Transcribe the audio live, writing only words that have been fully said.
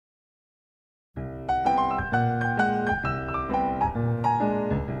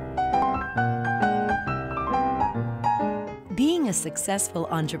a successful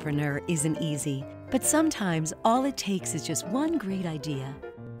entrepreneur isn't easy, but sometimes all it takes is just one great idea.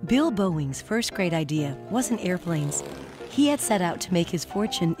 Bill Boeing's first great idea wasn't airplanes. He had set out to make his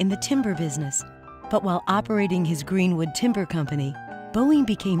fortune in the timber business. But while operating his Greenwood Timber Company, Boeing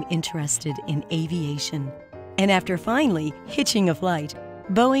became interested in aviation. And after finally hitching a flight,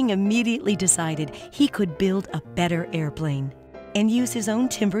 Boeing immediately decided he could build a better airplane and use his own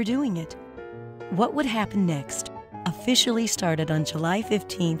timber doing it. What would happen next officially started on July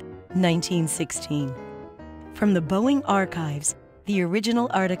 15, 1916. From the Boeing archives, the original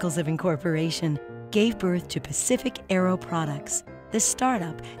Articles of Incorporation gave birth to Pacific Aero Products, the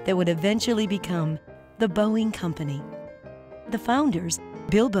startup that would eventually become the Boeing Company. The founders,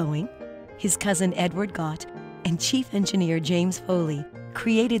 Bill Boeing, his cousin Edward Gott, and Chief Engineer James Foley,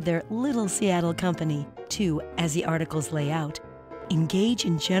 created their little Seattle company to, as the articles lay out, engage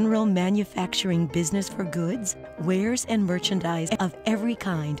in general manufacturing business for goods, wares, and merchandise of every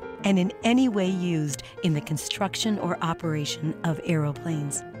kind and in any way used in the construction or operation of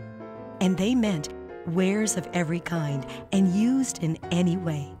aeroplanes. And they meant wares of every kind and used in any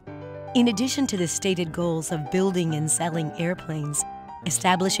way. In addition to the stated goals of building and selling airplanes,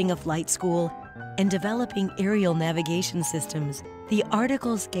 establishing a flight school, and developing aerial navigation systems, the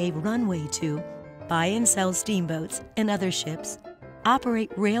articles gave runway to buy and sell steamboats and other ships,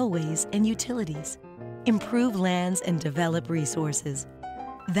 operate railways and utilities, improve lands and develop resources.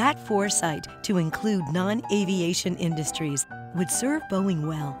 That foresight to include non-aviation industries would serve Boeing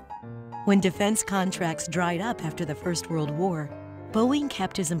well. When defense contracts dried up after the First World War, Boeing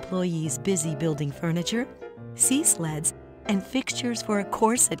kept his employees busy building furniture, sea sleds, and fixtures for a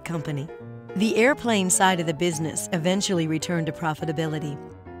corset company. The airplane side of the business eventually returned to profitability,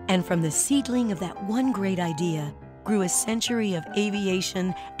 and from the seedling of that one great idea grew a century of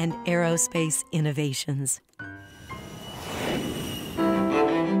aviation and aerospace innovations.